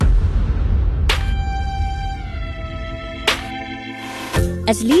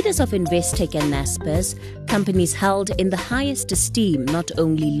As leaders of Investec and Naspers, companies held in the highest esteem not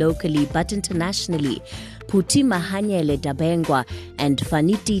only locally but internationally, Phuthi Mahanyele-Dabengwa and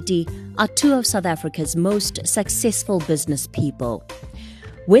Fani Titi are two of South Africa's most successful business people.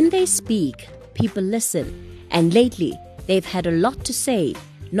 When they speak, people listen, and lately they've had a lot to say,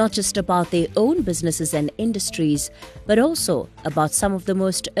 not just about their own businesses and industries, but also about some of the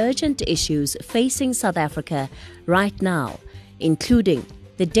most urgent issues facing South Africa right now, including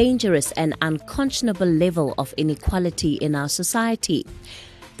the dangerous and unconscionable level of inequality in our society,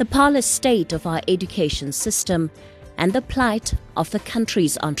 the parlous state of our education system, and the plight of the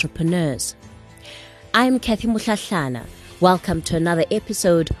country's entrepreneurs. I'm Kathy Mutlahlana. Welcome to another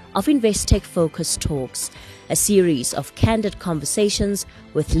episode of Investec Focus Talks, a series of candid conversations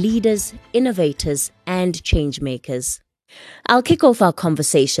with leaders, innovators, and changemakers. I'll kick off our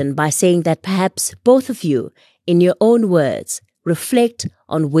conversation by saying that perhaps both of you, in your own words, reflect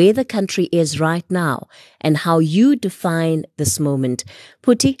on where the country is right now and how you define this moment.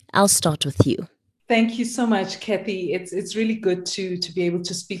 Phuthi, I'll start with you. Thank you so much, Kathy. It's really good to be able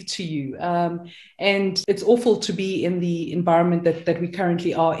to speak to you. And it's awful to be in the environment that we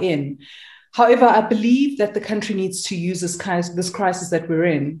currently are in. However, I believe that the country needs to use this crisis that we're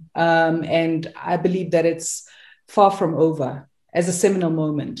in. And I believe that it's far from over, as a seminal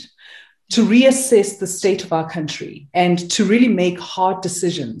moment, to reassess the state of our country and to really make hard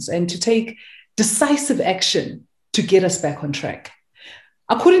decisions and to take decisive action to get us back on track.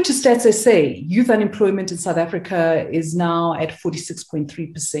 According to Stats SA, youth unemployment in South Africa is now at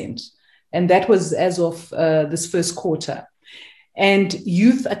 46.3%. And that was as of this first quarter. And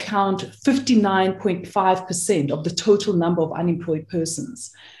youth account 59.5% of the total number of unemployed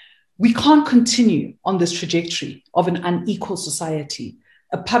persons. We can't continue on this trajectory of an unequal society,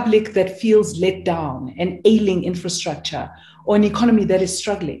 a public that feels let down, an ailing infrastructure, or an economy that is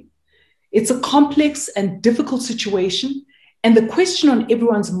struggling. It's a complex and difficult situation, and the question on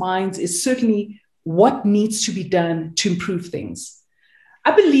everyone's minds is certainly what needs to be done to improve things.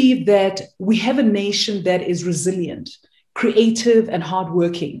 I believe that we have a nation that is resilient, creative, and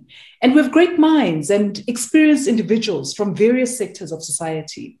hardworking, and we have great minds and experienced individuals from various sectors of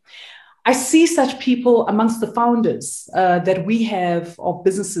society. I see such people amongst the founders that we have of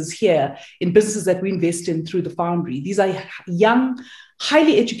businesses here, in businesses that we invest in through the Foundry. These are young,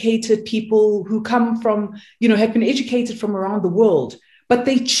 highly educated people who come from, have been educated from around the world, but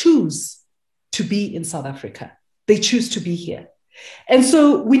they choose to be in South Africa. They choose to be here. And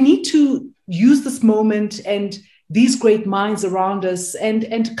so we need to use this moment and these great minds around us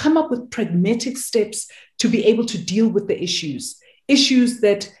and come up with pragmatic steps to be able to deal with the issues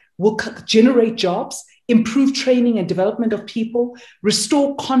that will generate jobs, improve training and development of people,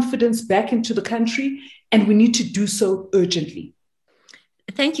 restore confidence back into the country, and we need to do so urgently.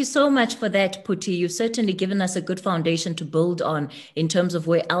 Thank you so much for that, Phuthi. You've certainly given us a good foundation to build on in terms of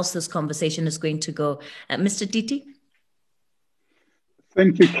where else this conversation is going to go. Mr. Titi?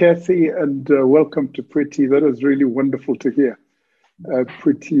 Thank you, Kathy, and welcome to Phuthi. That was really wonderful to hear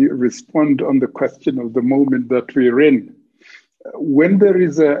Phuthi respond on the question of the moment that we're in. When there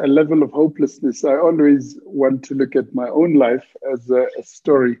is a level of hopelessness, I always want to look at my own life as a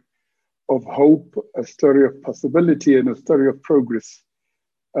story of hope, a story of possibility, and a story of progress.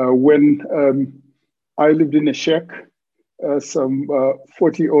 When I lived in a shack some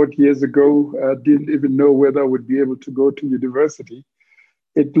 40-odd years ago, didn't even know whether I would be able to go to university.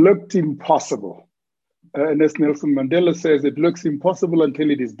 It looked impossible. And as Nelson Mandela says, it looks impossible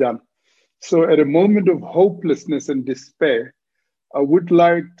until it is done. So at a moment of hopelessness and despair, I would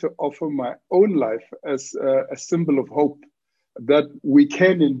like to offer my own life as a symbol of hope that we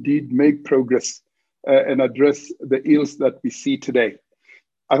can indeed make progress and address the ills that we see today.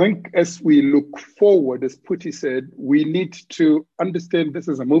 I think as we look forward, as Phuthi said, we need to understand this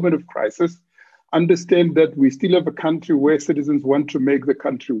is a moment of crisis, understand that we still have a country where citizens want to make the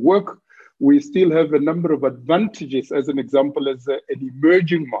country work. We still have a number of advantages, as an example, as an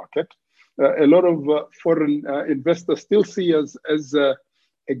emerging market. A lot of foreign investors still see us as a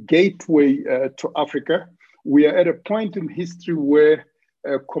gateway to Africa. We are at a point in history where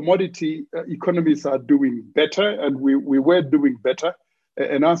commodity economies are doing better, and we were doing better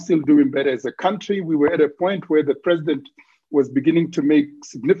and are still doing better as a country. We were at a point where the president was beginning to make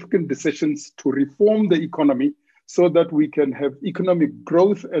significant decisions to reform the economy so that we can have economic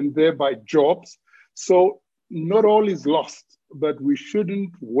growth and thereby jobs. So not all is lost, but we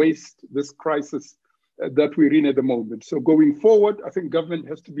shouldn't waste this crisis that we're in at the moment. So going forward, I think government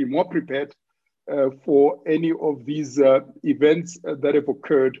has to be more prepared for any of these events that have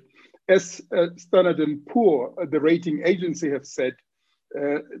occurred. As Standard & Poor, the rating agency, have said,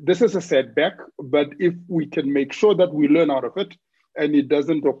 This is a setback, but if we can make sure that we learn out of it and it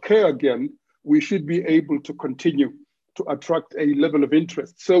doesn't occur again, we should be able to continue to attract a level of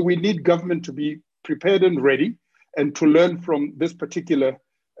interest. So we need government to be prepared and ready and to learn from this particular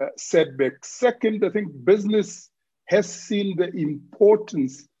setback. Second, I think business has seen the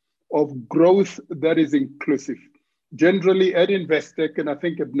importance of growth that is inclusive. Generally at Investec, and I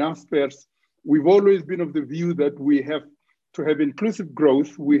think at Naspers, we've always been of the view that we have to have inclusive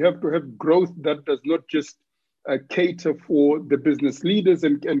growth. We have to have growth that does not just cater for the business leaders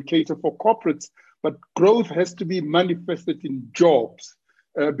and cater for corporates, but growth has to be manifested in jobs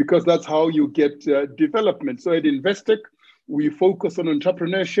because that's how you get development. So at Investec, we focus on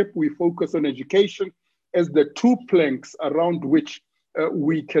entrepreneurship, we focus on education as the two planks around which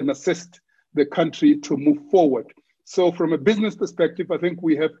we can assist the country to move forward. So from a business perspective, I think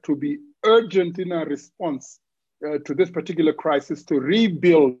we have to be urgent in our response to this particular crisis to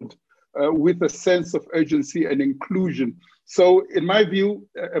rebuild with a sense of urgency and inclusion. So in my view,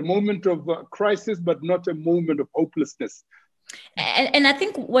 a moment of crisis, but not a moment of hopelessness. And I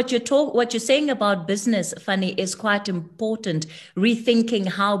think what you're saying about business, Fanny, is quite important. Rethinking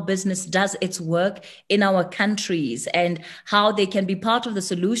how business does its work in our countries and how they can be part of the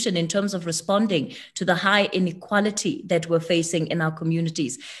solution in terms of responding to the high inequality that we're facing in our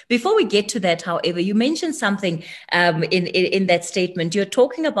communities. Before we get to that, however, you mentioned something in that statement. You're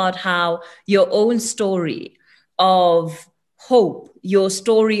talking about how your own story of hope, your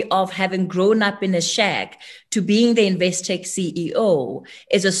story of having grown up in a shack to being the Investec CEO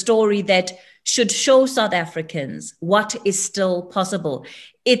is a story that should show South Africans what is still possible.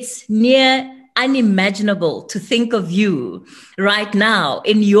 It's near unimaginable to think of you right now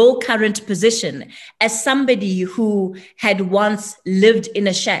in your current position as somebody who had once lived in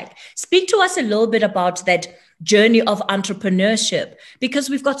a shack. Speak to us a little bit about that journey of entrepreneurship, because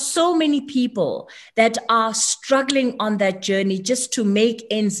we've got so many people that are struggling on that journey just to make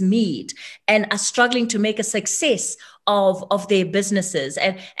ends meet and are struggling to make a success of their businesses,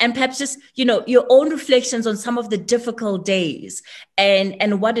 and perhaps just, your own reflections on some of the difficult days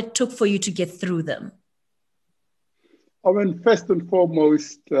and what it took for you to get through them. I mean, first and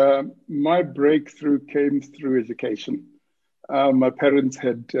foremost, my breakthrough came through education. My parents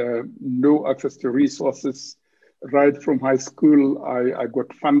had no access to resources. Right from high school, I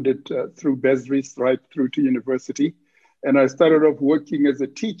got funded through bursaries right through to university. And I started off working as a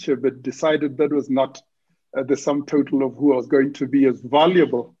teacher, but decided that was not the sum total of who I was going to be as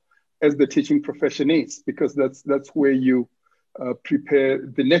valuable as the teaching profession is, because that's where you prepare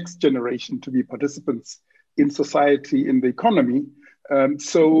the next generation to be participants in society, in the economy.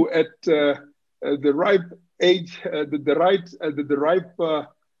 So at the ripe age, the ripe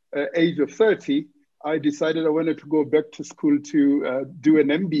age of 30, I decided I wanted to go back to school to do an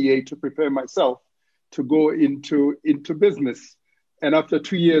MBA to prepare myself to go into business. And after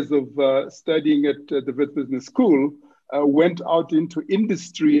 2 years of studying at the Wits Business School, went out into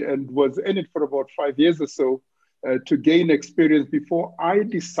industry and was in it for about 5 years or so to gain experience before I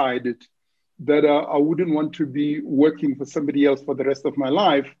decided that I wouldn't want to be working for somebody else for the rest of my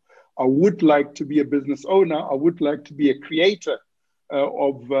life. I would like to be a business owner. I would like to be a creator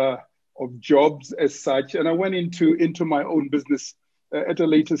of jobs as such. And I went into my own business at a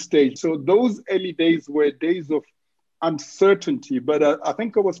later stage. So those early days were days of uncertainty, but I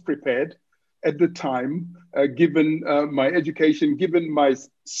think I was prepared at the time, given my education, given my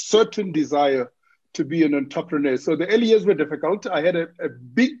certain desire to be an entrepreneur. So the early years were difficult. I had a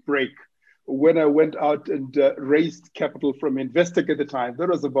big break when I went out and raised capital from Investec at the time. That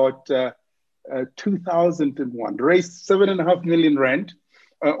was about 2001, raised 7.5 million rand.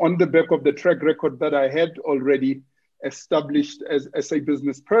 On the back of the track record that I had already established as a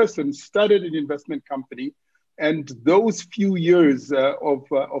business person, started an investment company. And those few years of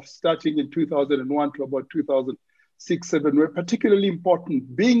starting in 2001 to about 2006-07 were particularly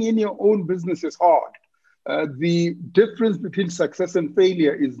important. Being in your own business is hard. The difference between success and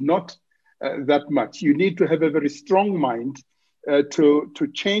failure is not that much. You need to have a very strong mind to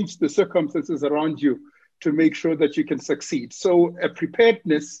change the circumstances around you to make sure that you can succeed. So a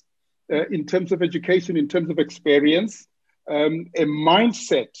preparedness in terms of education, in terms of experience, a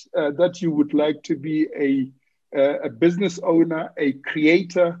mindset that you would like to be a business owner, a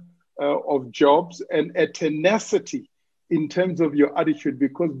creator of jobs, and a tenacity in terms of your attitude,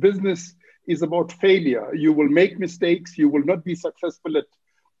 because business is about failure. You will make mistakes. You will not be successful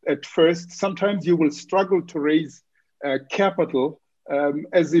at first. Sometimes you will struggle to raise capital,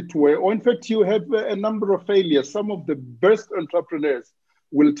 as it were, or in fact, you have a number of failures. Some of the best entrepreneurs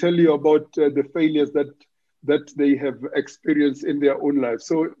will tell you about the failures that that they have experienced in their own lives.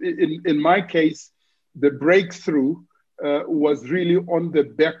 So in my case, the breakthrough was really on the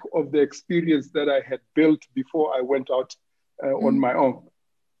back of the experience that I had built before I went out on my own.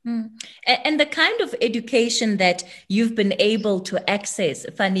 Mm. And the kind of education that you've been able to access,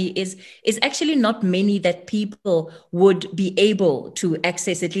 Fanny, is actually not many that people would be able to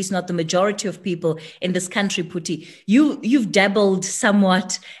access, at least not the majority of people in this country, Phuthi. You've dabbled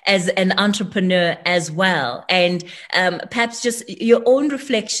somewhat as an entrepreneur as well. And perhaps just your own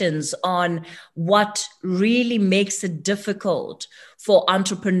reflections on what really makes it difficult for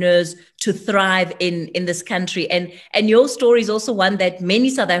entrepreneurs to thrive in this country. And your story is also one that many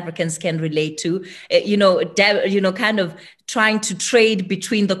South Africans can relate to, kind of trying to trade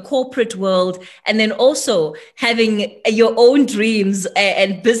between the corporate world and then also having your own dreams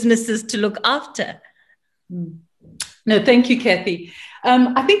and businesses to look after. No, thank you, Kathy.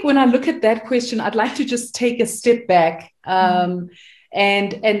 I think when I look at that question, I'd like to just take a step back and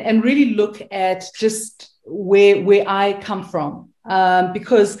really look at just where I come from.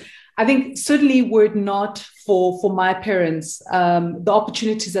 Because I think certainly were it not for my parents, the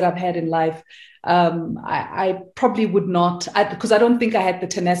opportunities that I've had in life, I probably would not, because I don't think I had the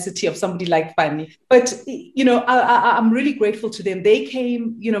tenacity of somebody like Fanny. But, I'm really grateful to them. They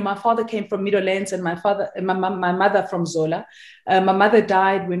came, my father came from Meadowlands and my mother from Zola. My mother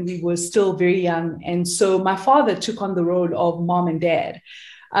died when we were still very young. And so my father took on the role of mom and dad.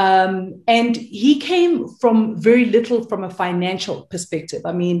 And he came from very little from a financial perspective.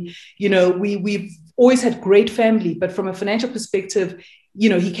 I mean, we've always had great family, but from a financial perspective,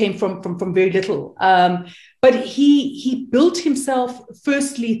 he came from very little. But he built himself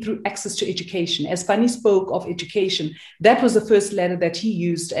firstly through access to education. As Fanny spoke of education, that was the first ladder that he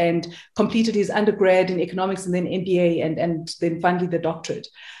used and completed his undergrad in economics and then MBA and then finally the doctorate.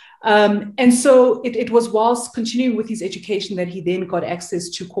 And so it was whilst continuing with his education that he then got access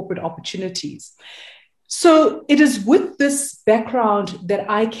to corporate opportunities. So it is with this background that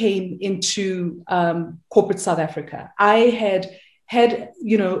I came into corporate South Africa. I had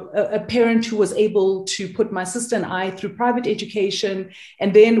a parent who was able to put my sister and I through private education.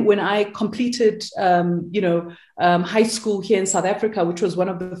 And then when I completed, high school here in South Africa, which was one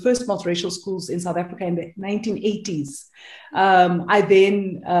of the first multiracial schools in South Africa in the 1980s, I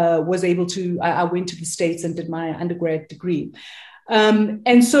then was able to, I went to the States and did my undergrad degree.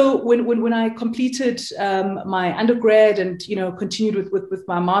 And so when I completed my undergrad and, continued with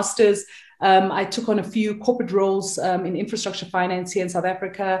my master's, I took on a few corporate roles in infrastructure finance here in South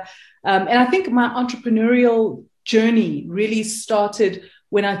Africa. And I think my entrepreneurial journey really started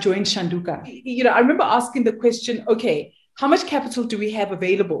when I joined Shanduka. I remember asking the question, okay, how much capital do we have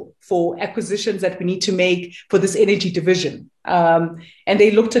available for acquisitions that we need to make for this energy division? And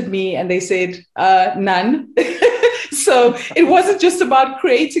they looked at me and they said, none. So it wasn't just about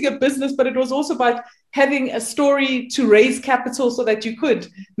creating a business, but it was also about having a story to raise capital so that you could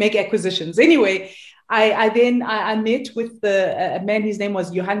make acquisitions. Anyway, I met with a man, his name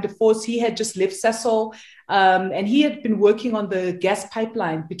was Johan de Vos. He had just left Sasol, and he had been working on the gas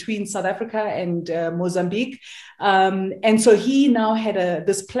pipeline between South Africa and Mozambique. And so he now had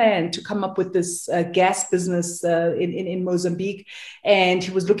this plan to come up with this gas business in Mozambique, and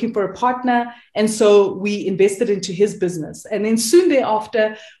he was looking for a partner. And so we invested into his business. And then soon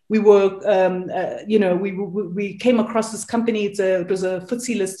thereafter, we were, we came across this company. It was a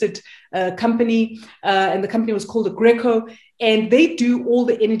FTSE listed company, and the company was called Aggreko, and they do all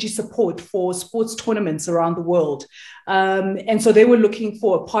the energy support for sports tournaments around the world. And so they were looking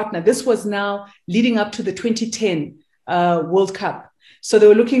for a partner. This was now leading up to the 2010 World Cup. So they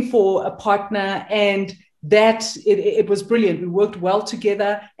were looking for a partner, and it was brilliant. We worked well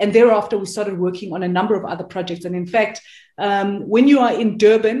together, and thereafter we started working on a number of other projects. And in fact, when you are in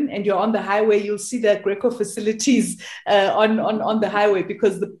Durban and you're on the highway, you'll see the Aggreko facilities on the highway,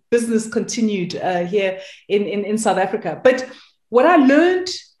 because the business continued here in South Africa. But what I learned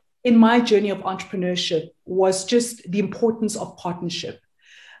in my journey of entrepreneurship was just the importance of partnership.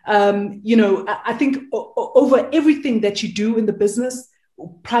 I think over everything that you do in the business,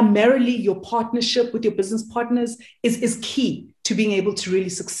 primarily your partnership with your business partners is key to being able to really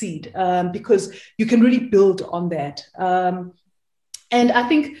succeed, because you can really build on that. And I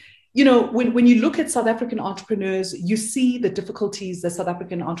think, when you look at South African entrepreneurs, you see the difficulties that South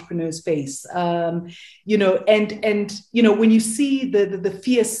African entrepreneurs face, and when you see the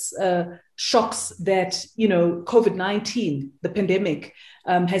fierce shocks that, COVID-19, the pandemic,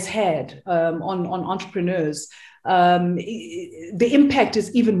 has had on entrepreneurs, the impact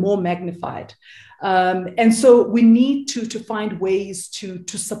is even more magnified. And so we need to find ways to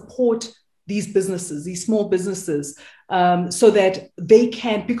support these businesses, these small businesses, so that they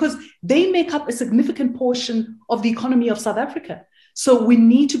can, because they make up a significant portion of the economy of South Africa. So we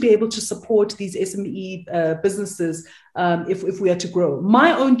need to be able to support these SME businesses if we are to grow. My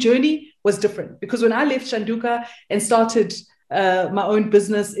own journey was different, because when I left Shanduka and started my own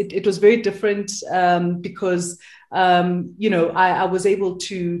business, it was very different, because I was able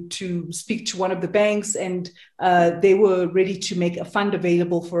to speak to one of the banks, and they were ready to make a fund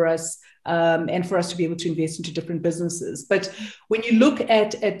available for us, and for us to be able to invest into different businesses. But when you look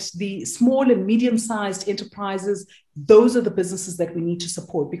at the small and medium-sized enterprises, those are the businesses that we need to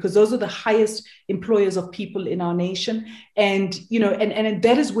support, because those are the highest employers of people in our nation. And, and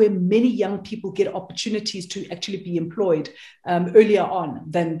that is where many young people get opportunities to actually be employed earlier on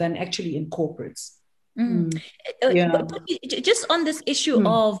than actually in corporates. But just on this issue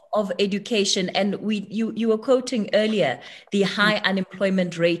of education, and you were quoting earlier the high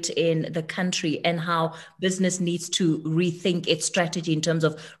unemployment rate in the country, and how business needs to rethink its strategy in terms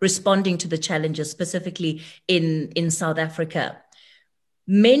of responding to the challenges, specifically in South Africa.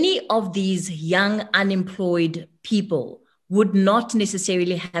 Many of these young unemployed people would not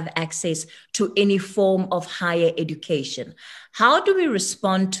necessarily have access to any form of higher education. How do we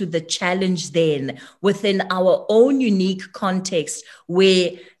respond to the challenge then within our own unique context,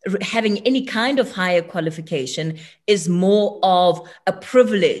 where having any kind of higher qualification is more of a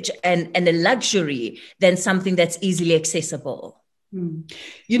privilege and a luxury than something that's easily accessible?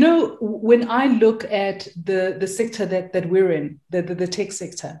 When I look at the sector that we're in, the tech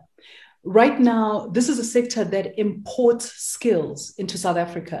sector, right now, this is a sector that imports skills into South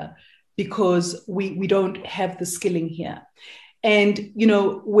Africa because we don't have the skilling here. And,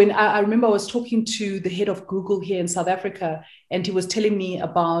 when I remember I was talking to the head of Google here in South Africa, and he was telling me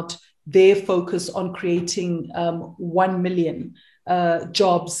about their focus on creating 1 million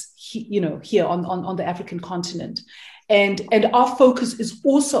jobs, here on the African continent. And our focus is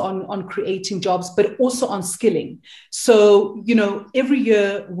also on creating jobs, but also on skilling. So, every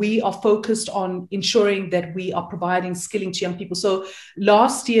year we are focused on ensuring that we are providing skilling to young people. So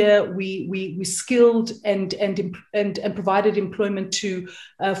last year we skilled and provided employment to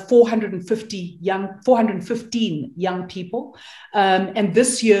 415 young people. And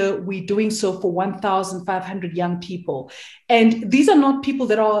this year we're doing so for 1,500 young people. And these are not people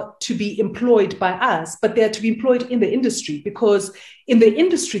that are to be employed by us, but they're to be employed in the industry, because in the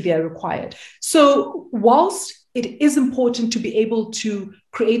industry they are required. So whilst it is important to be able to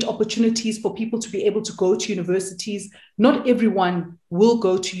create opportunities for people to be able to go to universities, not everyone will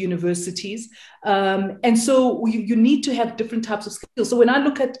go to universities. And so you need to have different types of skills. So when I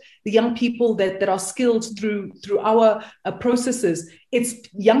look at the young people that are skilled through our processes, it's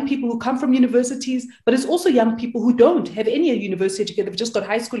young people who come from universities, but it's also young people who don't have any university education. They've just got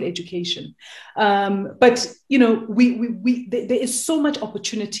high school education. But, there is so much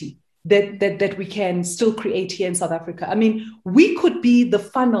opportunity that we can still create here in South Africa. I mean, we could be the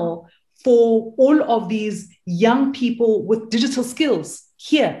funnel for all of these young people with digital skills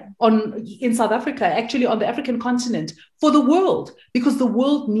here in South Africa, actually on the African continent, for the world, because the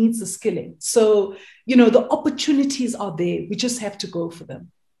world needs the skilling. So, the opportunities are there. We just have to go for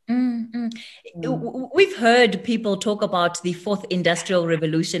them. We've heard people talk about the fourth industrial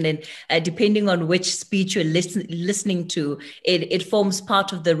revolution, and depending on which speech you're listening to, it forms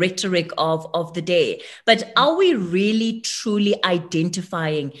part of the rhetoric of the day. But are we really truly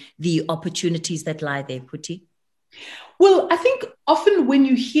identifying the opportunities that lie there, Phuthi? Well, I think often when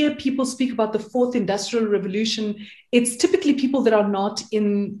you hear people speak about the fourth industrial revolution, it's typically people that are not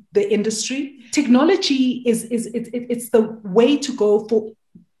in the industry. Technology it's the way to go for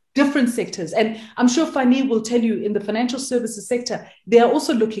different sectors. And I'm sure Fani will tell you, in the financial services sector, they are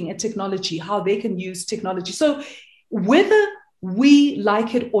also looking at technology, how they can use technology. So whether we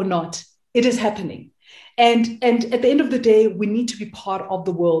like it or not, it is happening. And at the end of the day, we need to be part of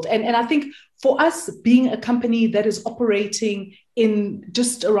the world. And I think for us, being a company that is operating in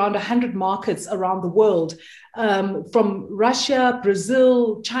just around 100 markets around the world, from Russia,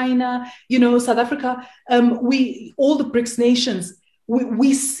 Brazil, China, South Africa, all the BRICS nations,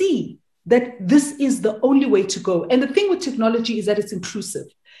 we see that this is the only way to go. And the thing with technology is that it's inclusive.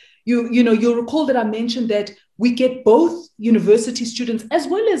 You'll recall that I mentioned that we get both university students as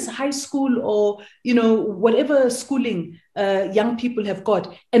well as high school or, whatever schooling young people have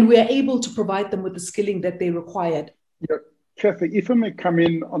got, and we are able to provide them with the skilling that they required. Yeah, Kathy, if I may come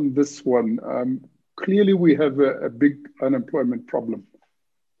in on this one, clearly we have a big unemployment problem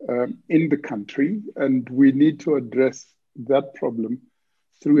in the country, and we need to address that problem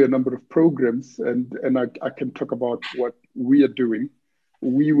through a number of programs. And I can talk about what we are doing.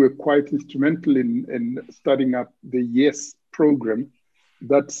 we were quite instrumental in starting up the YES program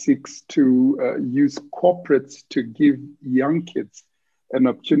that seeks to use corporates to give young kids an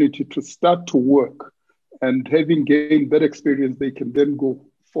opportunity to start to work. And having gained that experience, they can then go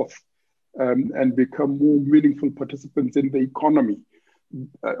forth and become more meaningful participants in the economy.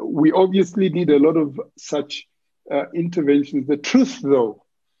 We obviously need a lot of such interventions. The truth, though,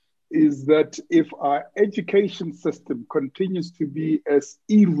 is that if our education system continues to be as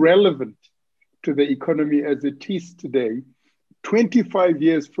irrelevant to the economy as it is today, 25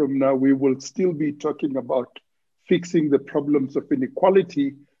 years from now, we will still be talking about fixing the problems of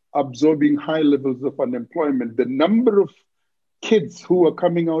inequality, absorbing high levels of unemployment. The number of kids who are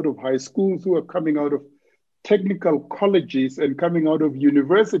coming out of high schools, who are coming out of technical colleges and coming out of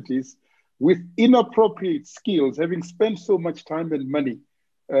universities with inappropriate skills, having spent so much time and money,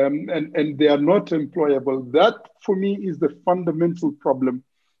 and they are not employable. That, for me, is the fundamental problem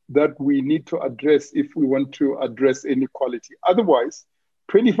that we need to address if we want to address inequality. Otherwise,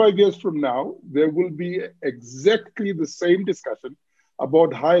 25 years from now, there will be exactly the same discussion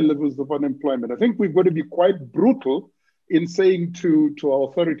about high levels of unemployment. I think we've got to be quite brutal in saying to our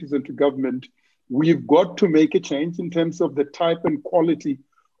authorities and to government, we've got to make a change in terms of the type and quality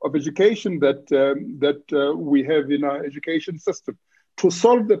of education that we have in our education system to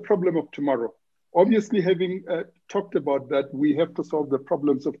solve the problem of tomorrow. Obviously, having talked about that, we have to solve the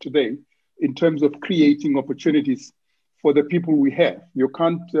problems of today in terms of creating opportunities for the people we have. You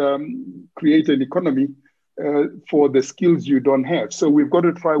can't create an economy for the skills you don't have. So we've got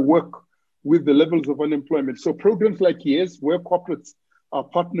to try work with the levels of unemployment. So programs like YES, where corporates are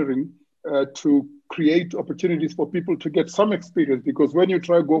partnering to create opportunities for people to get some experience, because when you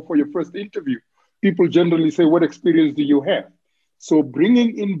try to go for your first interview, people generally say, what experience do you have? So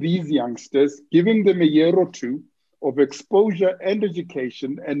bringing in these youngsters, giving them a year or two of exposure and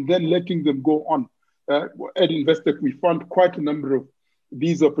education, and then letting them go on. At Investec, we found quite a number of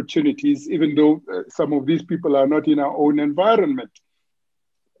these opportunities, even though some of these people are not in our own environment.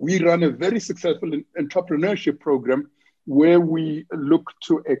 We run a very successful entrepreneurship program where we look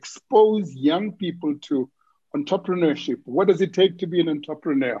to expose young people to entrepreneurship. What does it take to be an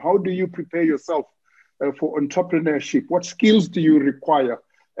entrepreneur? How do you prepare yourself for entrepreneurship? What skills do you require?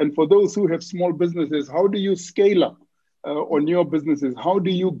 And for those who have small businesses, how do you scale up on your businesses? How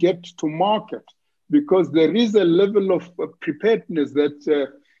do you get to market? Because there is a level of preparedness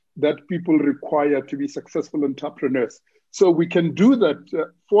that people require to be successful entrepreneurs. So we can do that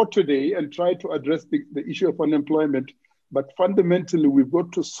for today and try to address the issue of unemployment. But fundamentally, we've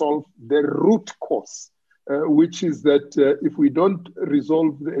got to solve the root cause, which is that if we don't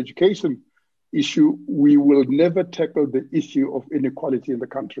resolve the education issue, we will never tackle the issue of inequality in the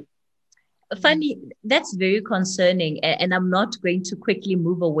country. Funny, that's very concerning, and I'm not going to quickly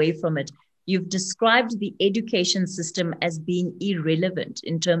move away from it. You've described the education system as being irrelevant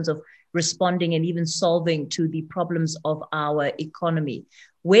in terms of responding and even solving to the problems of our economy.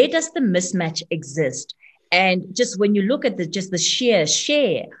 Where does the mismatch exist? And just when you look at the sheer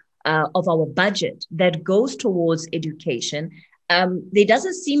share of our budget that goes towards education, there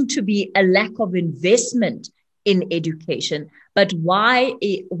doesn't seem to be a lack of investment in education. But why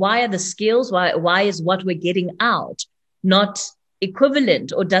are the skills, why is what we're getting out not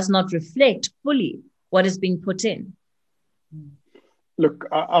equivalent or does not reflect fully what is being put in? Look,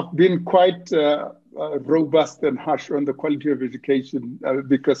 I've been quite robust and harsh on the quality of education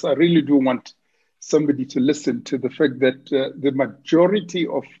because I really do want somebody to listen to the fact that the majority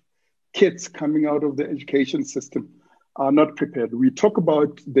of kids coming out of the education system are not prepared. We talk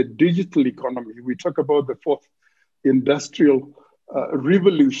about the digital economy. We talk about the fourth industrial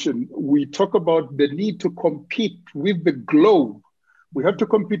revolution. We talk about the need to compete with the globe. We have to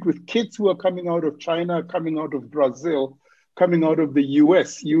compete with kids who are coming out of China, coming out of Brazil, coming out of the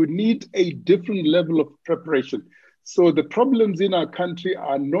US. You need a different level of preparation. So the problems in our country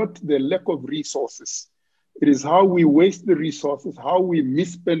are not the lack of resources. It is how we waste the resources, how we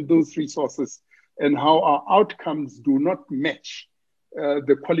misspend those resources, and how our outcomes do not match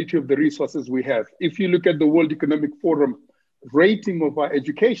the quality of the resources we have. If you look at the World Economic Forum rating of our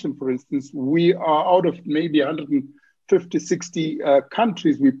education, for instance, we are out of maybe 150, 60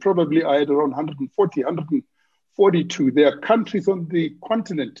 countries. We probably are at around 140, 142. There are countries on the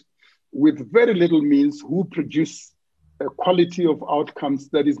continent with very little means who produce a quality of outcomes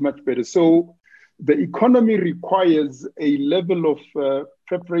that is much better. So the economy requires a level of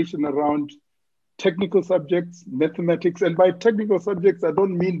preparation around technical subjects, mathematics. And by technical subjects, I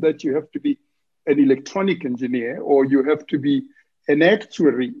don't mean that you have to be an electronic engineer or you have to be an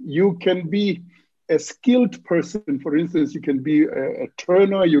actuary. You can be a skilled person, for instance, you can be a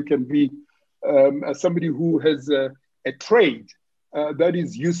turner, you can be somebody who has a trade that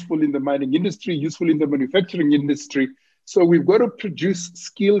is useful in the mining industry, useful in the manufacturing industry. So we've got to produce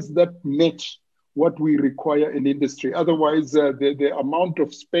skills that match what we require in industry. Otherwise, the amount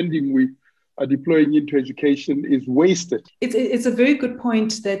of spending we are deploying into education is wasted. It's a very good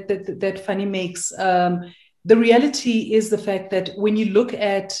point that Fanny makes. The reality is the fact that when you look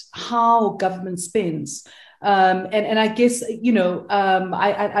at how government spends, and I guess,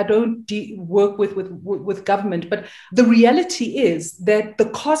 I don't work with government, but the reality is that the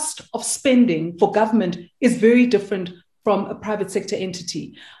cost of spending for government is very different from a private sector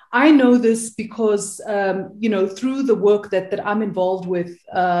entity. I know this because, through the work that I'm involved with,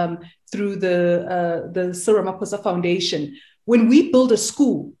 through the Cyril Ramaphosa Foundation, when we build a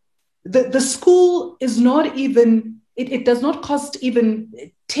school, the school is not even, it does not cost even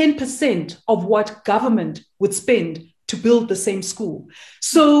 10% of what government would spend to build the same school.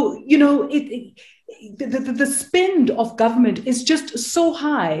 So, the spend of government is just so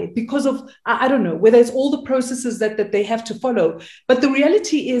high because of, I don't know, whether it's all the processes that they have to follow. But the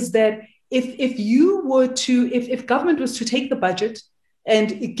reality is that if government was to take the budget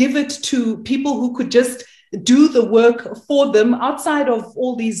and give it to people who could just do the work for them outside of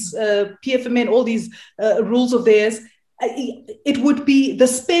all these PFMN, all these rules of theirs, the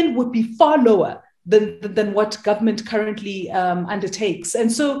spend would be far lower than what government currently undertakes. And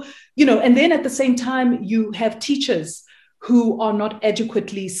so, and then at the same time, you have teachers who are not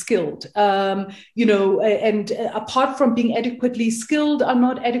adequately skilled, and apart from being adequately skilled, are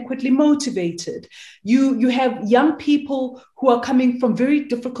not adequately motivated. You have young people who are coming from very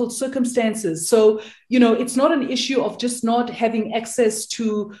difficult circumstances. So, it's not an issue of just not having access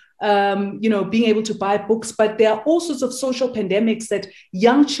to, being able to buy books, but there are all sorts of social pandemics that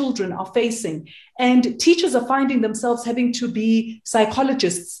young children are facing. And teachers are finding themselves having to be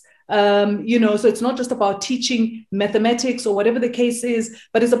psychologists. So it's not just about teaching mathematics or whatever the case is,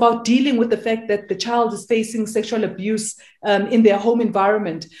 but it's about dealing with the fact that the child is facing sexual abuse in their home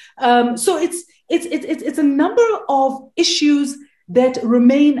environment. So it's a number of issues that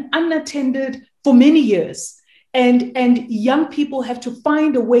remain unattended for many years. And young people have to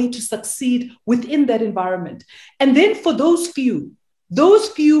find a way to succeed within that environment. And then for those few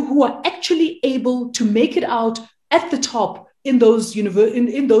who are actually able to make it out at the top in those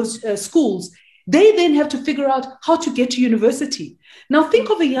schools, they then have to figure out how to get to university. Now think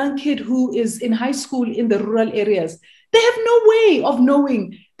of a young kid who is in high school in the rural areas. They have no way of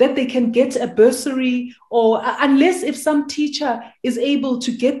knowing that they can get a bursary, or unless if some teacher is able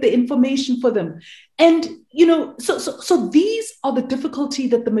to get the information for them. And, so these are the difficulty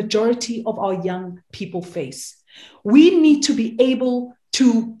that the majority of our young people face. We need to be able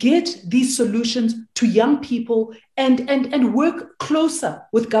to get these solutions to young people and work closer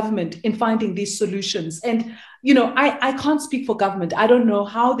with government in finding these solutions. And, I can't speak for government. I don't know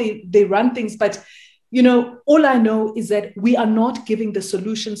how they run things, but, all I know is that we are not giving the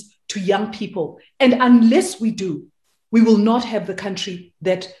solutions to young people. And unless we do, we will not have the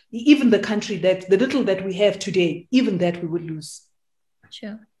little that we have today, even that we will lose.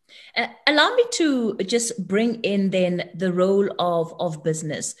 Sure. Allow me to just bring in then the role of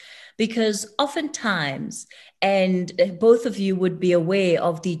business, because oftentimes, and both of you would be aware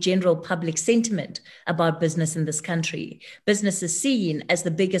of the general public sentiment about business in this country. Business is seen as the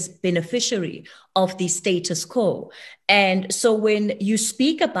biggest beneficiary of the status quo. And so when you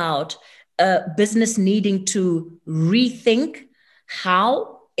speak about business needing to rethink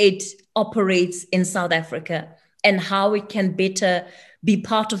how it operates in South Africa and how it can better be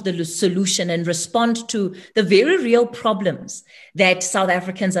part of the solution and respond to the very real problems that South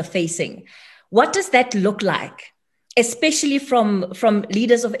Africans are facing. What does that look like, especially from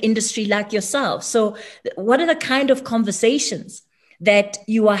leaders of industry like yourself? So what are the kind of conversations that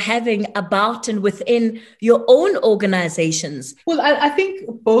you are having about and within your own organizations? Well, I think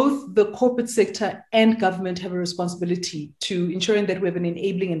both the corporate sector and government have a responsibility to ensuring that we have an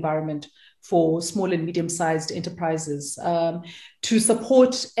enabling environment for small and medium-sized enterprises to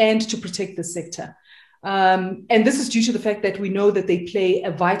support and to protect the sector. And this is due to the fact that we know that they play a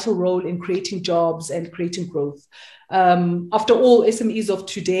vital role in creating jobs and creating growth. After all, SMEs of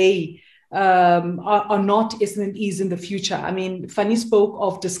today are not SMEs in the future. I mean, Fanny spoke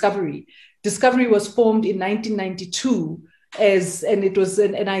of Discovery. Discovery was formed in 1992 and it was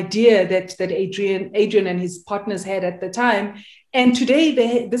an idea that Adrian and his partners had at the time. And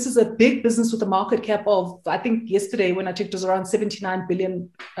today, this is a big business with a market cap of, I think yesterday when I checked, it was around 79 billion,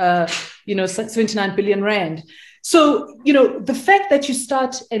 79 billion rand. So, the fact that you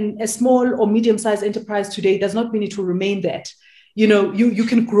start a small or medium-sized enterprise today does not mean it will remain that. You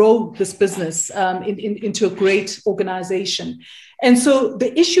can grow this business into a great organization. And so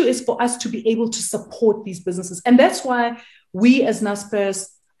the issue is for us to be able to support these businesses. And that's why we as Naspers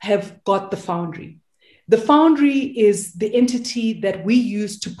have got the Foundry. The Foundry is the entity that we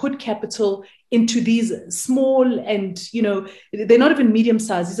use to put capital into these small and, they're not even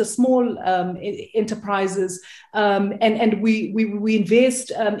medium-sized, these are small enterprises. And we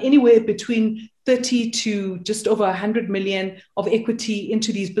invest anywhere between 30 to just over 100 million of equity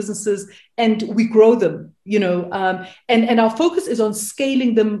into these businesses, and we grow them, and our focus is on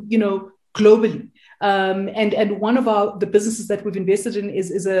scaling them, globally. And one of the businesses that we've invested in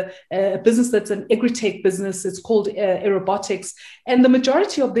is a business that's an agri-tech business. It's called Aerobotics. And the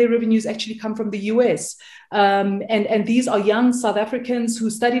majority of their revenues actually come from the US. And these are young South Africans who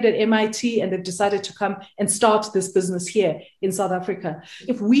studied at MIT and they've decided to come and start this business here in South Africa.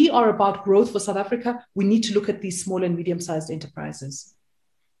 If we are about growth for South Africa, we need to look at these small and medium-sized enterprises.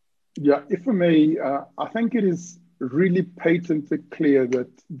 Yeah, if I may, I think it is really patently clear that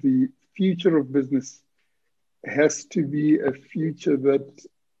the future of business has to be a future that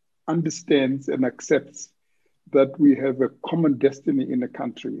understands and accepts that we have a common destiny in a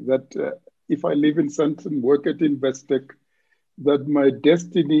country, that if I live in Sandton, work at Investec, that my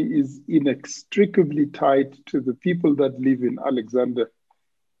destiny is inextricably tied to the people that live in Alexander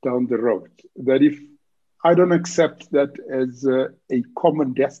down the road. That if I don't accept that as a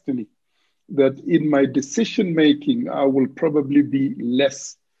common destiny, that in my decision-making, I will probably be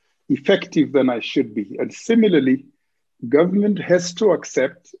less effective than I should be. And similarly, government has to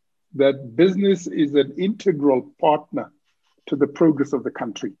accept that business is an integral partner to the progress of the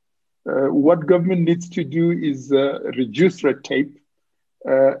country. What government needs to do is reduce red tape,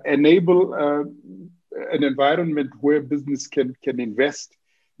 enable an environment where business can invest,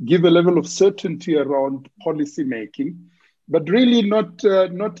 give a level of certainty around policy making, but really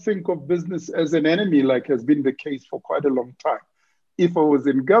not think of business as an enemy like has been the case for quite a long time. If I was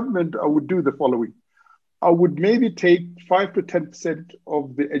in government, I would do the following. I would maybe take 5 to 10%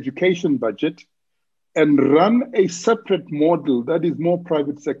 of the education budget and run a separate model that is more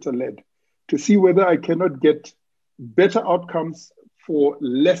private sector led to see whether I cannot get better outcomes for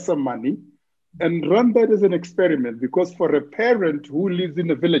lesser money, and run that as an experiment. Because for a parent who lives in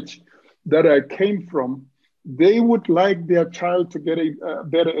a village that I came from, they would like their child to get a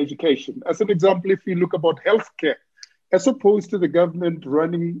better education. As an example, if you look about healthcare, as opposed to the government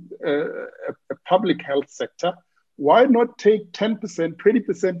running a public health sector, why not take 10%,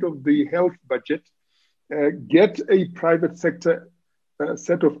 20% of the health budget, get a private sector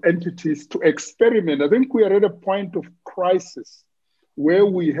set of entities to experiment? I think we are at a point of crisis where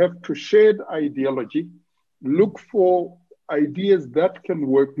we have to share ideology, look for ideas that can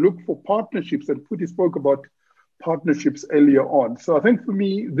work, look for partnerships, and Phuthi spoke about partnerships earlier on. So I think for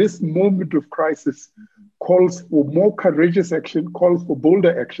me, this moment of crisis calls for more courageous action, calls for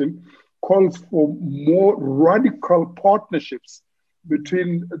bolder action, calls for more radical partnerships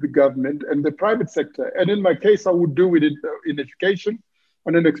between the government and the private sector. And in my case, I would do it in education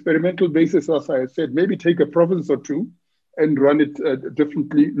on an experimental basis, as I said, maybe take a province or two and run it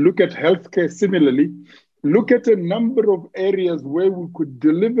differently. Look at healthcare similarly. Look at a number of areas where we could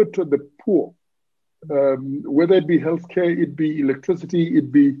deliver to the poor, whether it be healthcare, it be electricity,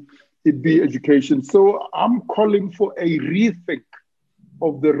 it be education. So I'm calling for a rethink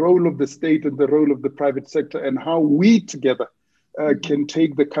of the role of the state and the role of the private sector, and how we together can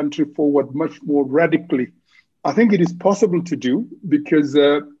take the country forward much more radically. I think it is possible to do because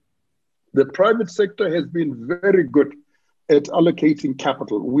the private sector has been very good at allocating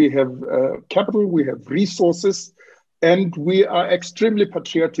capital. We have capital, we have resources, and we are extremely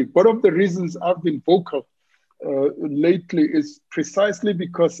patriotic. One of the reasons I've been vocal lately is precisely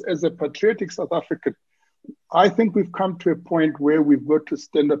because as a patriotic South African, I think we've come to a point where we've got to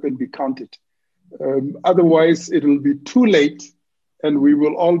stand up and be counted. Otherwise, it will be too late and we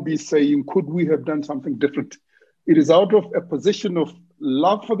will all be saying, could we have done something different? It is out of a position of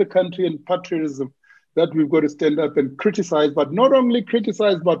love for the country and patriotism that we've got to stand up and criticize, but not only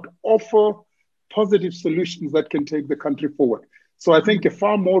criticize, but offer positive solutions that can take the country forward. So I think a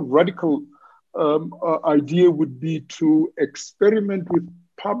far more radical idea would be to experiment with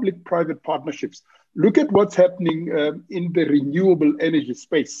public-private partnerships. Look at what's happening in the renewable energy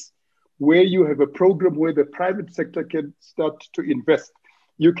space, where you have a program where the private sector can start to invest.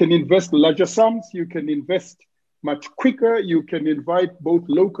 You can invest larger sums, you can invest much quicker, you can invite both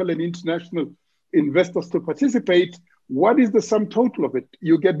local and international investors to participate. What is the sum total of it?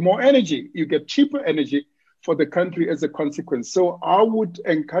 You get more energy, you get cheaper energy for the country as a consequence. So I would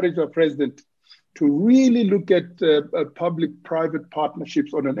encourage our president to really look at public-private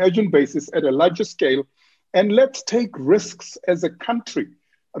partnerships on an urgent basis at a larger scale, and let's take risks as a country.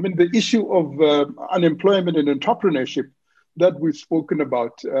 I mean, the issue of unemployment and entrepreneurship that we've spoken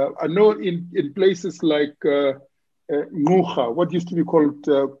about. I know in places like Ngquga, what used to be called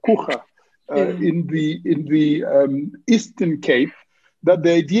Kucha, in the Eastern Cape, that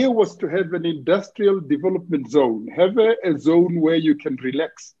the idea was to have an industrial development zone, have a zone where you can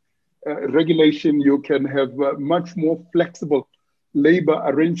relax regulation, you can have much more flexible labor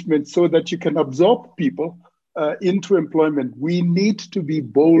arrangements so that you can absorb people into employment. We need to be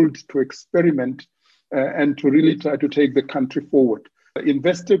bold to experiment and to really try to take the country forward.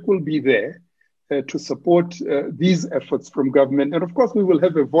 Investec will be there to support these efforts from government. And of course, we will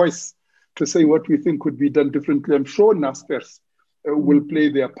have a voice to say what we think could be done differently. I'm sure NASPERS will play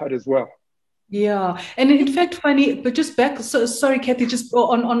their part as well. Yeah. And in fact, Fanny, but just back, sorry, Kathy, just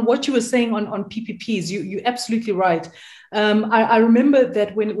on what you were saying on PPPs, you're absolutely right. I remember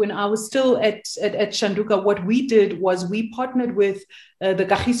that when I was still at Shanduka, what we did was we partnered with the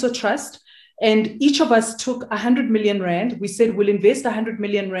Kagiso Trust, and each of us took 100 million Rand. We said we'll invest 100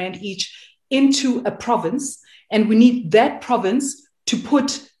 million Rand each into a province, and we need that province to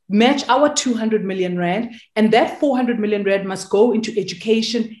match our 200 million Rand, and that 400 million Rand must go into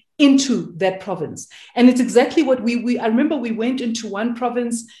education into that province. And it's exactly what I remember we went into one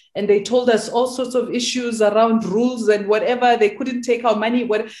province and they told us all sorts of issues around rules and whatever. They couldn't take our money.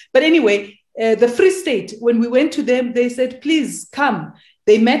 But anyway, the Free State, when we went to them, they said, please come.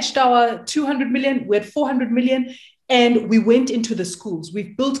 They matched our 200 million. We had 400 million. And we went into the schools.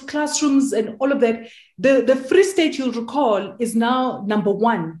 We've built classrooms and all of that. The Free State, you'll recall, is now number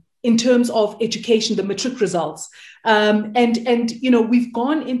one in terms of education, the matric results. And you know, we've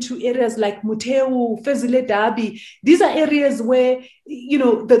gone into areas like Muteu, Fezile Dabi. These are areas where, you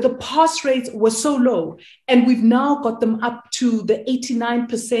know, the pass rates were so low, and we've now got them up to the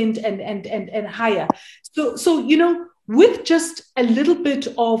 89% and higher. So you know, with just a little bit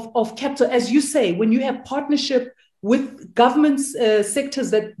of capital, as you say, when you have partnership with governments, sectors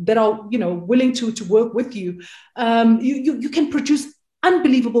that are, you know, willing to work with you, you can produce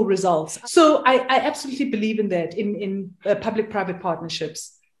unbelievable results. So I absolutely believe in that, in public-private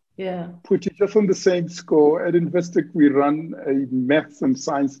partnerships. Yeah. Put it just on the same score, at Investec, we run a maths and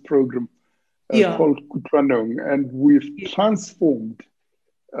science program called Kutranong, and we've transformed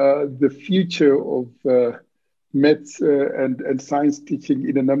the future of maths and science teaching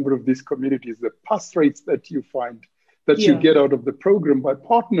in a number of these communities. The pass rates that you find, that you get out of the program by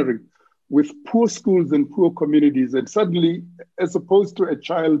partnering with poor schools and poor communities. And suddenly, as opposed to a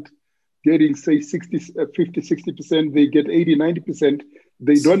child getting, say, 50-60%, they get 80-90%.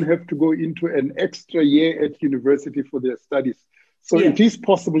 They don't have to go into an extra year at university for their studies. So it is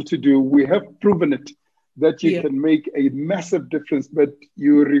possible to do. We have proven it, that you can make a massive difference, but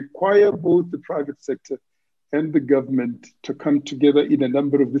you require both the private sector and the government to come together in a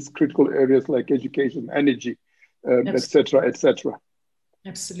number of these critical areas like education, energy, et cetera, et cetera.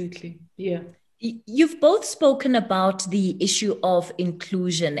 Absolutely. Yeah. You've both spoken about the issue of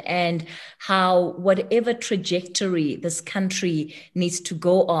inclusion and how whatever trajectory this country needs to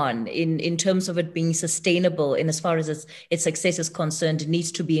go on in terms of it being sustainable and as far as its success is concerned, it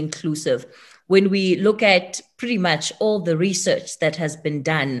needs to be inclusive. When we look at pretty much all the research that has been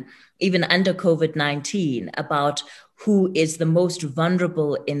done, even under COVID-19, about who is the most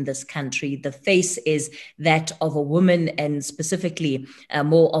vulnerable in this country, the face is that of a woman, and specifically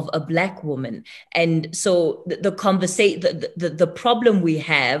more of a Black woman. And so the problem we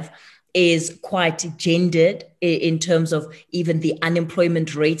have is quite gendered in terms of even the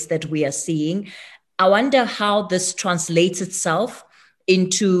unemployment rates that we are seeing. I wonder how this translates itself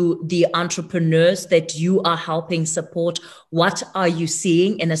into the entrepreneurs that you are helping support. What are you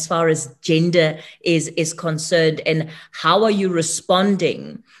seeing? And as far as gender is concerned, and how are you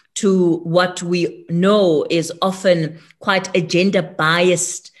responding to what we know is often quite a gender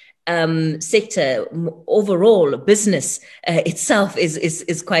biased sector? Overall, business itself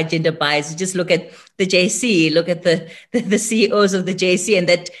is quite gender biased. You just look at the JC, look at the CEOs of the JC, and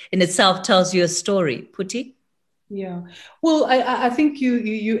that in itself tells you a story. Putty? Yeah, well, I think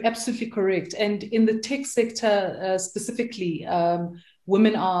you're absolutely correct. And in the tech sector specifically,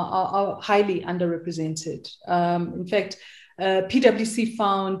 women are highly underrepresented. In fact, PwC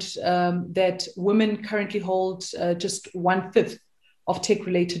found that women currently hold just 1/5 of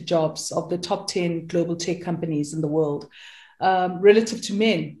tech-related jobs of the top 10 global tech companies in the world, relative to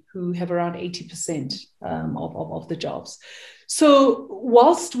men who have around 80% of the jobs. So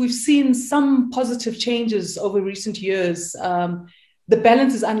whilst we've seen some positive changes over recent years, the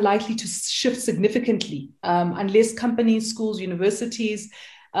balance is unlikely to shift significantly unless companies, schools, universities,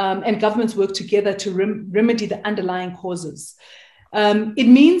 and governments work together to remedy the underlying causes. It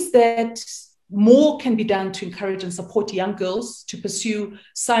means that more can be done to encourage and support young girls to pursue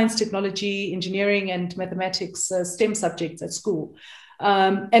science, technology, engineering, and mathematics, STEM subjects at school.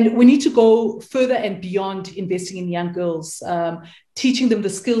 And we need to go further and beyond investing in young girls, teaching them the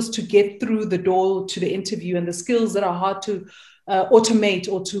skills to get through the door to the interview and the skills that are hard to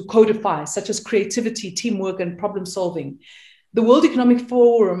automate or to codify, such as creativity, teamwork, and problem solving. The World Economic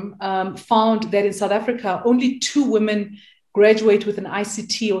Forum found that in South Africa, only 2 women graduate with an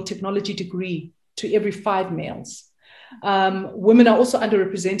ICT or technology degree to every 5 males. Women are also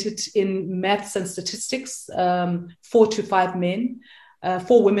underrepresented in maths and statistics, 4 to 5 men,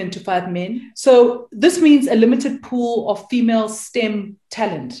 4 women to 5 men. So this means a limited pool of female STEM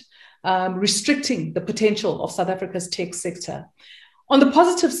talent, restricting the potential of South Africa's tech sector. On the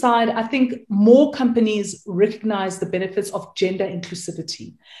positive side, I think more companies recognize the benefits of gender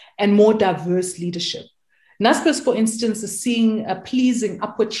inclusivity and more diverse leadership. Naspers, for instance, is seeing a pleasing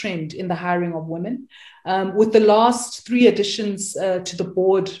upward trend in the hiring of women. With the last 3 additions to the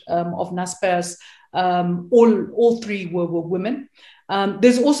board of Naspers, all 3 were women.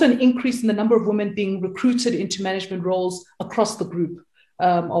 There's also an increase in the number of women being recruited into management roles across the group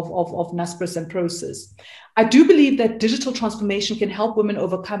of Naspers and Prosus. I do believe that digital transformation can help women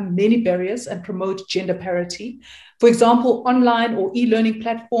overcome many barriers and promote gender parity. For example, online or e-learning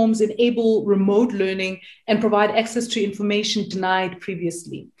platforms enable remote learning and provide access to information denied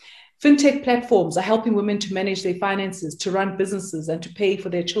previously. Fintech platforms are helping women to manage their finances, to run businesses, and to pay for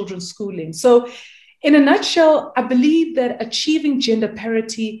their children's schooling. So, in a nutshell, I believe that achieving gender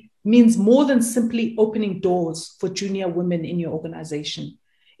parity means more than simply opening doors for junior women in your organization.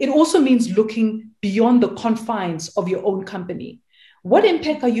 It also means looking beyond the confines of your own company. What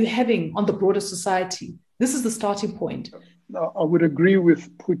impact are you having on the broader society? This is the starting point. I would agree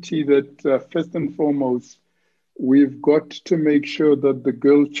with Phuthi that first and foremost, we've got to make sure that the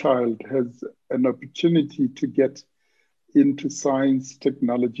girl child has an opportunity to get into science,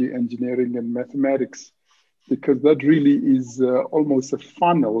 technology, engineering, and mathematics, because that really is almost a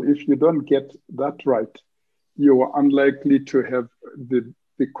funnel. If you don't get that right, you are unlikely to have the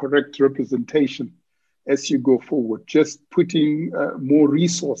correct representation as you go forward. Just putting more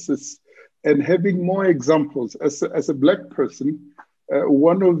resources and having more examples. As a Black person,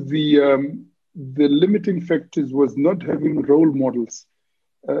 one of the limiting factors was not having role models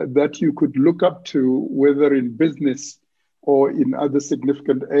that you could look up to, whether in business or in other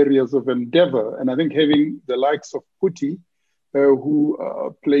significant areas of endeavor. And I think having the likes of Phuthi, who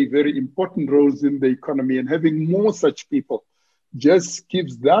play very important roles in the economy, and having more such people just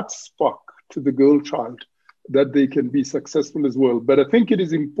gives that spark to the girl child that they can be successful as well. But I think it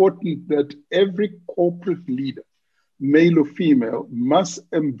is important that every corporate leader, male or female, must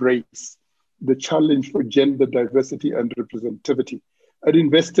embrace the challenge for gender diversity and representativity. At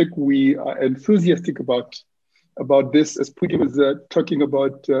Investec, we are enthusiastic about this. As Phuthi was talking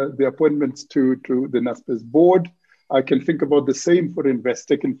about the appointments to the Naspers board, I can think about the same for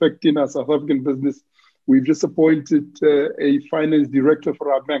Investec. In fact, in our South African business, we've just appointed a finance director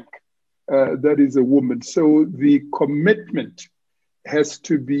for our bank that is a woman. So the commitment has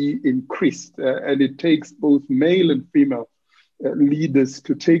to be increased, and it takes both male and female leaders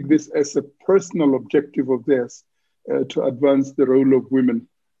to take this as a personal objective of theirs to advance the role of women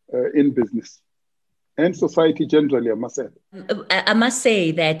in business and society generally, I must say. I must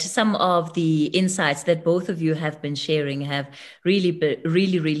say that some of the insights that both of you have been sharing have really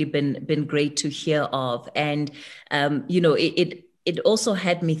been great to hear of. And, it also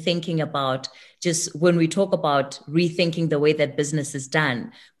had me thinking about just when we talk about rethinking the way that business is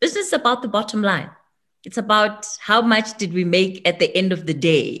done, business is about the bottom line. It's about how much did we make at the end of the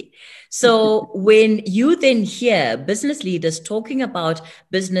day. So when you then hear business leaders talking about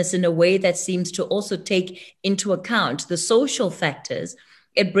business in a way that seems to also take into account the social factors,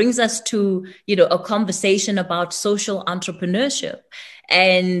 it brings us to, a conversation about social entrepreneurship.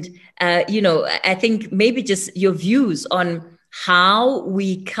 And, I think maybe just your views on how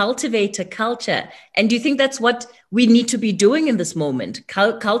we cultivate a culture. And do you think that's what we need to be doing in this moment,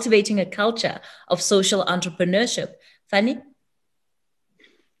 cultivating a culture of social entrepreneurship? Fanny?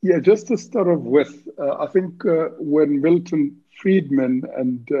 Yeah, just to start off with, I think when Milton Friedman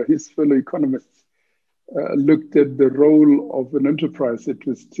and his fellow economists looked at the role of an enterprise, it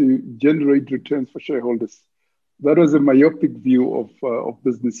was to generate returns for shareholders. That was a myopic view of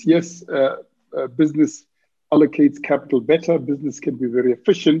business. Yes, business allocates capital better, business can be very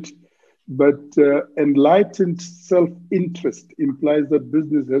efficient, but enlightened self-interest implies that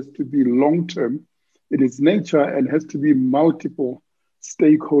business has to be long-term in its nature and has to be multiple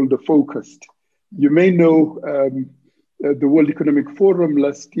stakeholder focused. You may know the World Economic Forum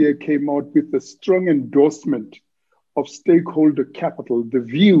last year came out with a strong endorsement of stakeholder capital, the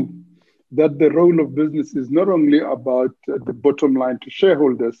view that the role of business is not only about the bottom line to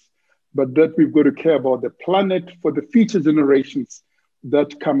shareholders, but that we've got to care about the planet for the future generations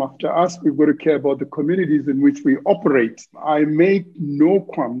that come after us. We've got to care about the communities in which we operate. I make no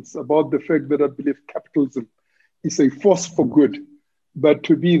qualms about the fact that I believe capitalism is a force for good. But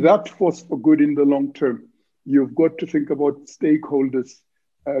to be that force for good in the long term, you've got to think about stakeholders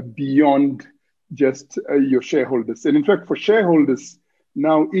beyond just your shareholders. And in fact, for shareholders,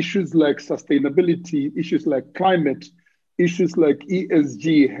 now issues like sustainability, issues like climate, issues like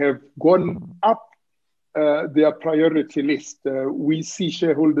ESG have gone up their priority list. We see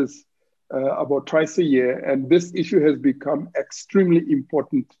shareholders about twice a year, and this issue has become extremely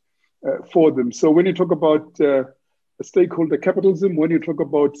important for them. So when you talk about stakeholder capitalism, when you talk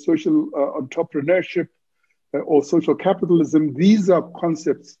about social entrepreneurship or social capitalism, these are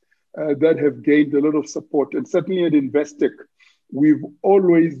concepts that have gained a lot of support. And certainly at Investec, we've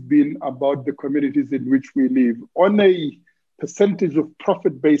always been about the communities in which we live. On a percentage of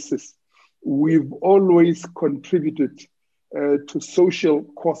profit basis, we've always contributed to social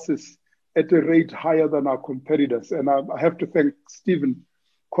causes at a rate higher than our competitors. And I have to thank Stephen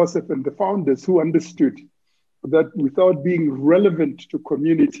Kosef and the founders who understood that without being relevant to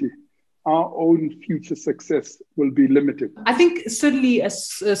community, our own future success will be limited. I think certainly a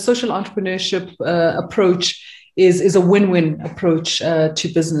social entrepreneurship approach is a win-win approach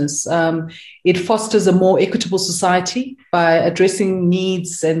to business. It fosters a more equitable society by addressing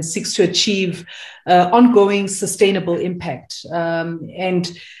needs and seeks to achieve ongoing sustainable impact.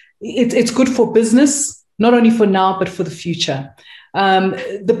 And it's good for business, not only for now, but for the future.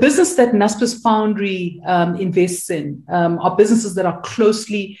 The business that Naspers Foundry invests in are businesses that are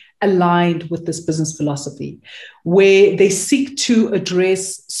closely aligned with this business philosophy, where they seek to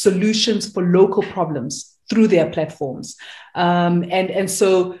address solutions for local problems through their platforms. And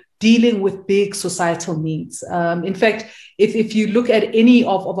so dealing with big societal needs. In fact, if you look at any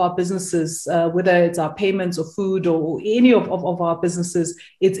of our businesses, whether it's our payments or food or any of our businesses,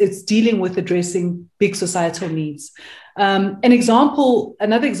 it's dealing with addressing big societal needs. Another example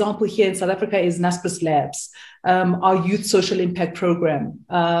here in South Africa is Naspers Labs, our youth social impact program,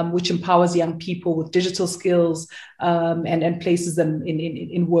 which empowers young people with digital skills and places them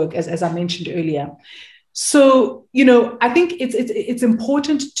in work, as I mentioned earlier. So, I think it's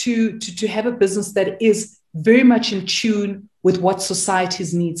important to have a business that is very much in tune with what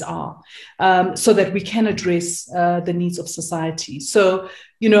society's needs are, so that we can address the needs of society. So,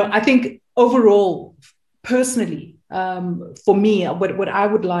 I think overall, personally, for me, what I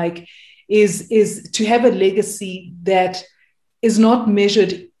would like is to have a legacy that is not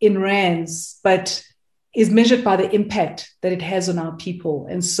measured in rands, but is measured by the impact that it has on our people.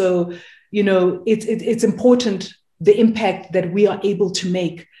 And so, it's important, the impact that we are able to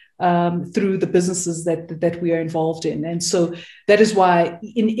make through the businesses that we are involved in. And so that is why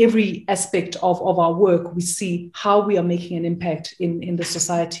in every aspect of our work, we see how we are making an impact in the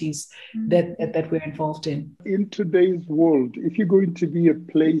societies that we're involved in. In today's world, if you're going to be a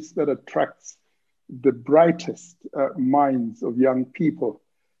place that attracts the brightest minds of young people,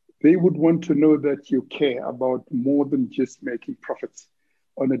 they would want to know that you care about more than just making profits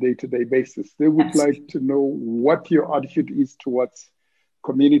on a day-to-day basis. They would like to know what your attitude is towards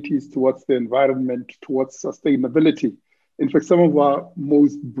communities, towards the environment, towards sustainability. In fact, some of our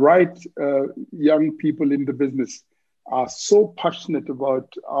most bright young people in the business are so passionate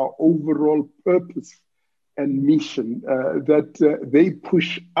about our overall purpose and mission that they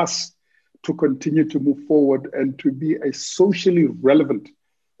push us to continue to move forward and to be a socially relevant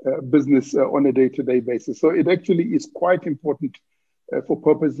business on a day-to-day basis. So it actually is quite important for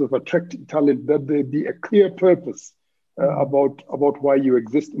purposes of attracting talent that there be a clear purpose about why you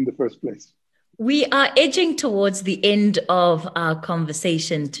exist in the first place. We are edging towards the end of our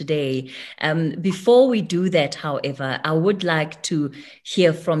conversation today. Before we do that, however, I would like to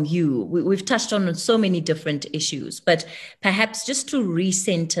hear from you. We've touched on so many different issues, but perhaps just to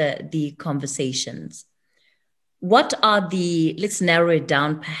recenter the conversations, what are let's narrow it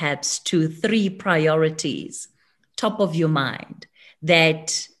down perhaps to 3 priorities, top of your mind,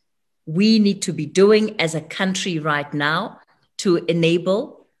 that we need to be doing as a country right now to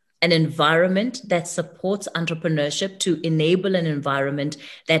enable an environment that supports entrepreneurship, to enable an environment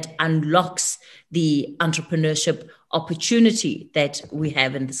that unlocks the entrepreneurship opportunity that we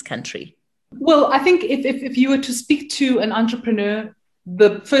have in this country? Well, I think if you were to speak to an entrepreneur,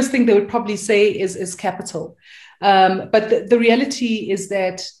 the first thing they would probably say is capital. But the reality is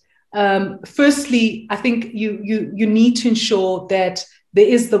that, firstly, I think you need to ensure that there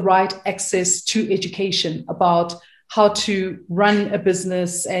is the right access to education about how to run a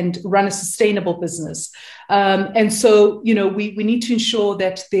business and run a sustainable business. And so, we need to ensure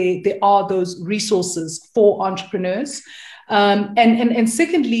that there are those resources for entrepreneurs. And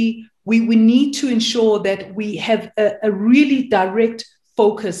secondly, we need to ensure that we have a really direct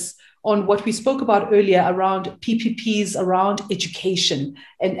focus on what we spoke about earlier around PPPs, around education,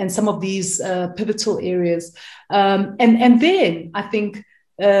 and some of these pivotal areas. And then I think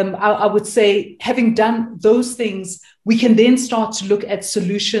I would say, having done those things, we can then start to look at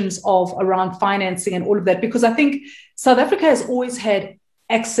solutions around financing and all of that, because I think South Africa has always had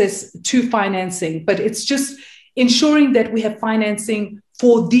access to financing, but it's just ensuring that we have financing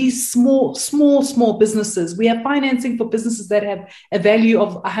for these small businesses. We have financing for businesses that have a value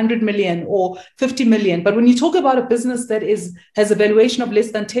of 100 million or 50 million. But when you talk about a business that has a valuation of less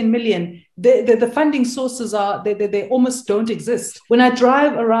than 10 million, the funding sources they almost don't exist. When I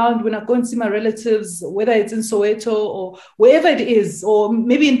drive around, when I go and see my relatives, whether it's in Soweto or wherever it is, or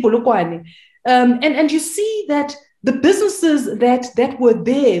maybe in Polokwane, and you see that the businesses that were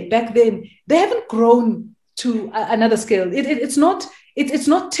there back then, they haven't grown to another scale. It's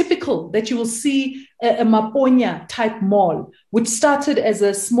not typical that you will see a Maponya type mall, which started as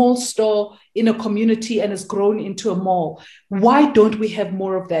a small store in a community and has grown into a mall. Why don't we have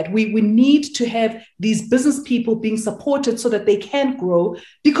more of that? We need to have these business people being supported so that they can grow,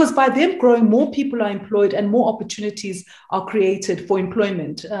 because by them growing, more people are employed and more opportunities are created for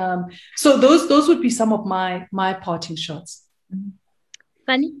employment. So those would be some of my parting shots.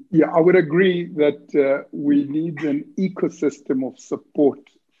 Funny? Yeah, I would agree that we need an ecosystem of support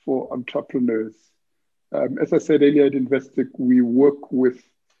for entrepreneurs. As I said earlier at Investec, we work with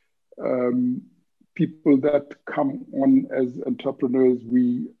people that come on as entrepreneurs.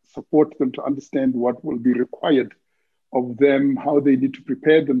 We support them to understand what will be required of them, how they need to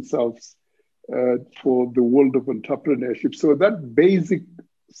prepare themselves for the world of entrepreneurship. So that basic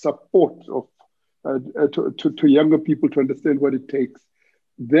support to younger people to understand what it takes.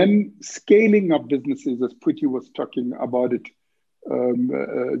 Then scaling up businesses, as Priti was talking about it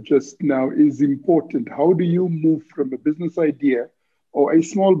just now, is important. How do you move from a business idea or a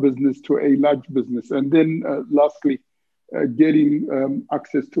small business to a large business? And then lastly, getting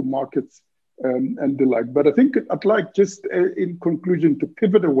access to markets and the like. But I think I'd like just in conclusion to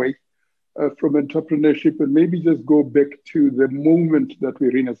pivot away from entrepreneurship and maybe just go back to the moment that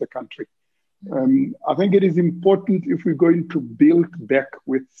we're in as a country. I think it is important, if we're going to build back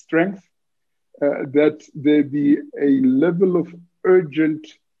with strength, that there be a level of urgent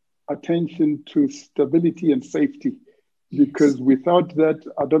attention to stability and safety, because without that,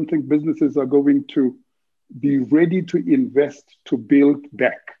 I don't think businesses are going to be ready to invest to build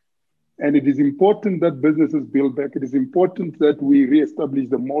back. And it is important that businesses build back. It is important that we reestablish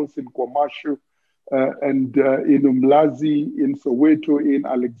the malls in KwaMashu and in Umlazi, in Soweto, in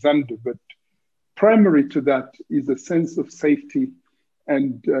Alexandra. But primary to that is a sense of safety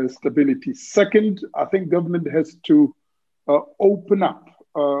and stability. Second, I think government has to open up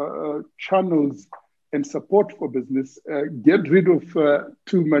channels and support for business, get rid of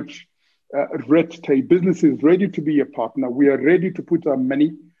too much red tape. Business is ready to be a partner. We are ready to put our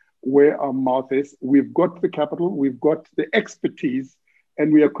money where our mouth is. We've got the capital, we've got the expertise,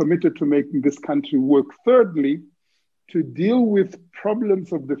 and we are committed to making this country work. Thirdly, to deal with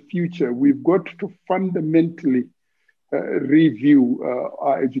problems of the future, we've got to fundamentally review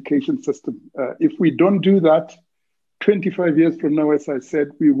our education system. If we don't do that, 25 years from now, as I said,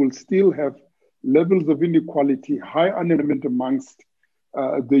 we will still have levels of inequality, high unemployment amongst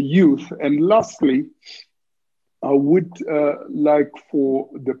the youth. And lastly, I would like for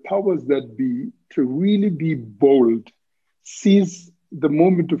the powers that be to really be bold, seize the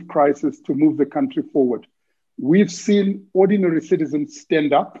moment of crisis to move the country forward. We've seen ordinary citizens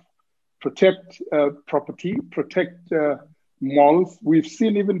stand up, protect property, protect malls. We've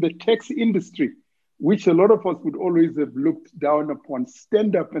seen even the tax industry, which a lot of us would always have looked down upon,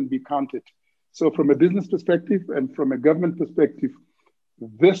 stand up and be counted. So from a business perspective and from a government perspective,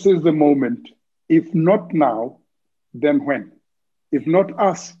 this is the moment. If not now, then when? If not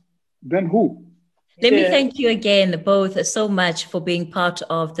us, then who? Let me thank you again, both, so much for being part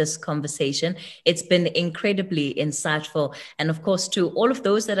of this conversation. It's been incredibly insightful. And of course, to all of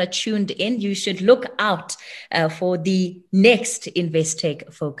those that are tuned in, you should look out for the next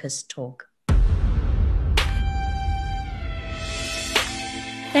Investec Focus Talk.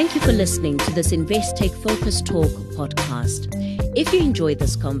 Thank you for listening to this Investec Focus Talk podcast. If you enjoyed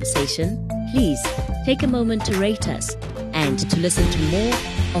this conversation, please take a moment to rate us and to listen to more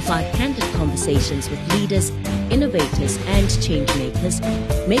of our candid conversations with leaders, innovators, and changemakers.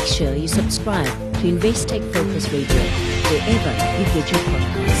 Make sure you subscribe to Investec Focus Radio wherever you get your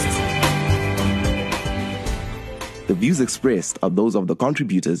podcasts. The views expressed are those of the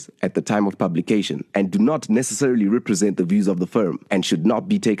contributors at the time of publication and do not necessarily represent the views of the firm and should not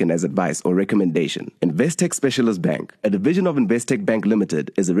be taken as advice or recommendation. Investec Specialist Bank, a division of Investec Bank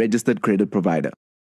Limited, is a registered credit provider.